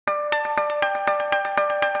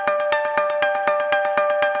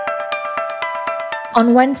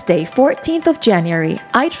On Wednesday, 14th of January,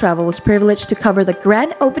 iTravel was privileged to cover the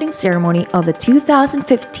grand opening ceremony of the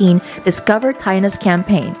 2015 Discover Thainess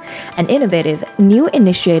campaign, an innovative new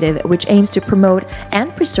initiative which aims to promote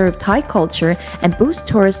and preserve Thai culture and boost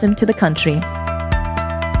tourism to the country.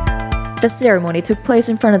 The ceremony took place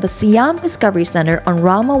in front of the Siam Discovery Centre on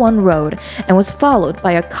Rama I Road and was followed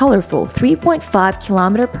by a colourful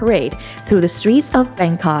 3.5-kilometre parade through the streets of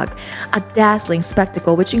Bangkok, a dazzling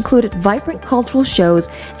spectacle which included vibrant cultural shows,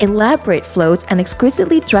 elaborate floats, and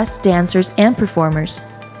exquisitely dressed dancers and performers.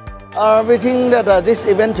 We think that this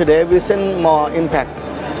event today will send more impact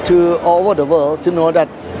to all over the world to know that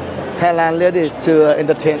Thailand ready to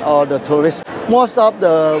entertain all the tourists. Most of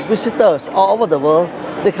the visitors all over the world,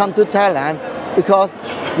 they come to Thailand because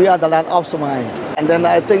we are the land of smile. And then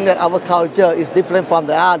I think that our culture is different from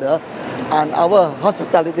the other, and our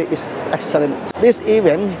hospitality is excellent. This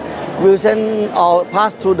event will send or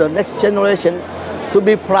pass through the next generation to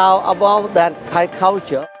be proud about that Thai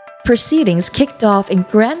culture. Proceedings kicked off in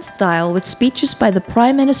grand style with speeches by the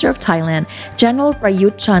Prime Minister of Thailand, General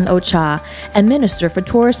Prayut Chan-o-cha, and Minister for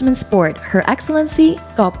Tourism and Sport, Her Excellency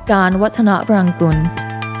Gopkan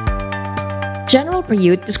Wattanavarangun. General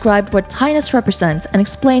Prayut described what Thainess represents and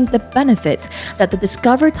explained the benefits that the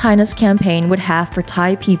Discover Thainess campaign would have for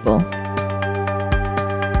Thai people.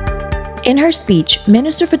 In her speech,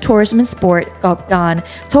 Minister for Tourism and Sport, Gopkan,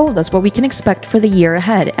 told us what we can expect for the year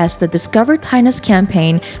ahead as the Discover Thainess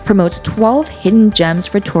campaign promotes 12 hidden gems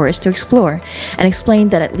for tourists to explore, and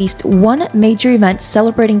explained that at least one major event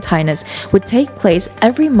celebrating Thainess would take place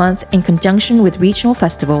every month in conjunction with regional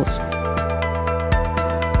festivals.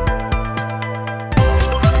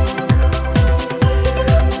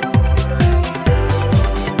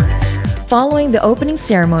 Following the opening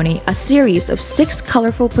ceremony, a series of 6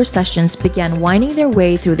 colorful processions began winding their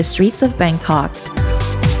way through the streets of Bangkok.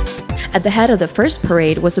 At the head of the first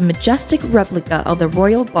parade was a majestic replica of the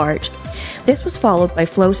royal barge. This was followed by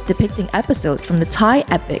floats depicting episodes from the Thai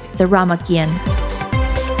epic, the Rama I Road.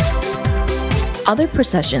 Other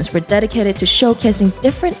processions were dedicated to showcasing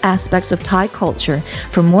different aspects of Thai culture,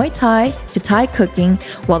 from Muay Thai to Thai cooking,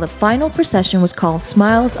 while the final procession was called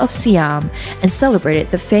Smiles of Siam and celebrated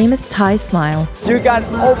the famous Thai smile. You got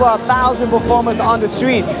over 1,000 performers on the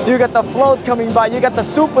street. You got the floats coming by. You got the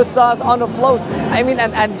superstars on the floats. I mean,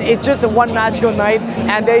 and it's just one magical night,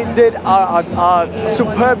 and they did a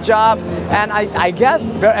superb job. And I guess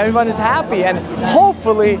everyone is happy, and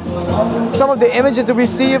hopefully some of the images that we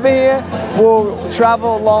see over here will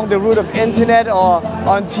travel along the route of internet or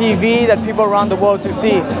on TV that people around the world to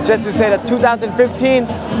see. Just to say that 2015,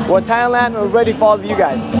 we're Thailand, we're ready for all of you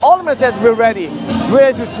guys. All of us says we're ready. We're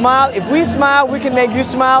ready to smile. If we smile, we can make you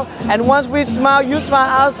smile. And once we smile, you smile,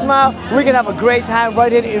 I'll smile. We can have a great time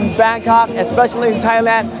right here in Bangkok, especially in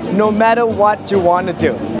Thailand, no matter what you want to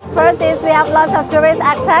do. First is we have lots of tourist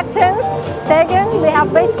attractions. Second, we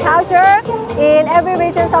have rich culture in every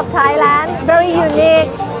region of Thailand, very unique.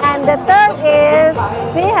 And the third is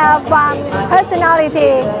we have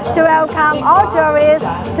personality to welcome all tourists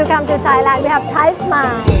to come to Thailand. We have Thai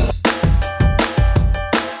smile.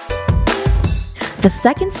 The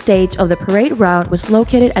second stage of the parade route was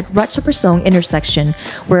located at Ratchaprasong intersection,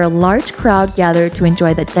 where a large crowd gathered to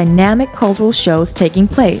enjoy the dynamic cultural shows taking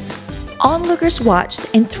place. Onlookers watched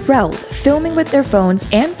enthralled, filming with their phones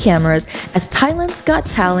and cameras as Thailand's Got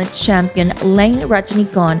Talent champion Leng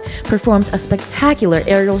Rajanikorn performed a spectacular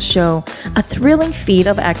aerial show, a thrilling feat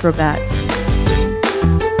of acrobats.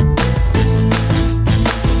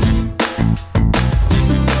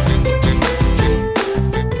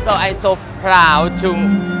 So I'm so proud to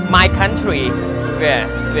my country. Yes,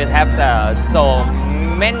 we have so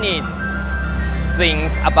many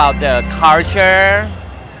things about the culture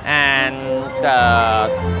and the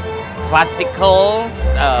classical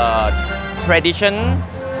tradition.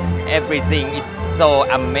 Everything is so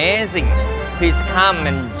amazing. Please come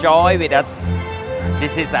and enjoy with us.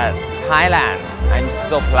 This is Thailand. I'm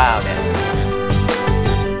so proud.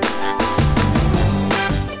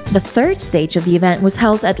 The third stage of the event was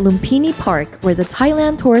held at Lumpini Park, where the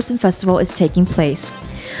Thailand Tourism Festival is taking place.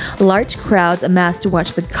 Large crowds amassed to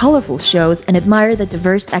watch the colorful shows and admire the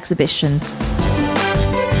diverse exhibitions.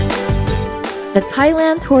 The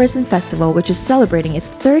Thailand Tourism Festival, which is celebrating its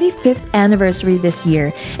 35th anniversary this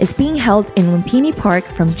year, is being held in Lumpini Park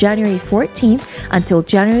from January 14th until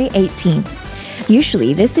January 18th.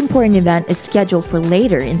 Usually, this important event is scheduled for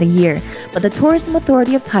later in the year, but the Tourism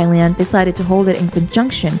Authority of Thailand decided to hold it in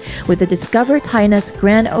conjunction with the Discover Thainess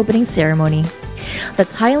grand opening ceremony. The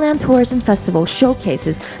Thailand Tourism Festival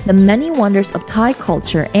showcases the many wonders of Thai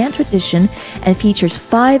culture and tradition and features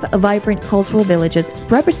 5 vibrant cultural villages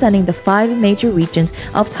representing the 5 major regions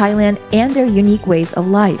of Thailand and their unique ways of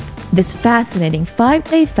life. This fascinating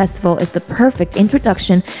 5-day festival is the perfect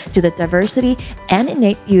introduction to the diversity and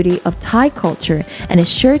innate beauty of Thai culture and is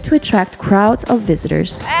sure to attract crowds of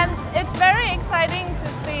visitors. And it's very exciting to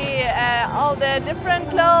see all the different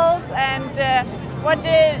clothes and what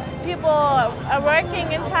the people are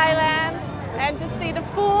working in Thailand, and to see the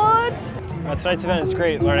food. Tonight's event is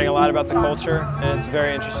great, learning a lot about the culture, and it's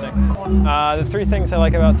very interesting. The 3 things I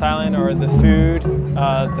like about Thailand are the food,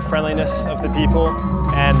 the friendliness of the people,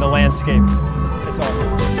 and the landscape. It's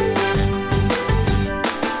awesome.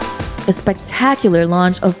 The spectacular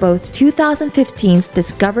launch of both 2015's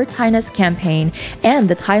Discover Thainess campaign and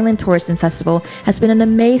the Thailand Tourism Festival has been an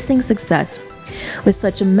amazing success. With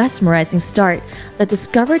such a mesmerizing start, the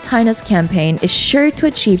Discover Thainess campaign is sure to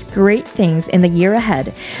achieve great things in the year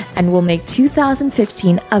ahead and will make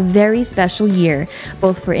 2015 a very special year,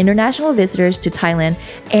 both for international visitors to Thailand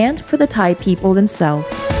and for the Thai people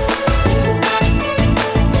themselves.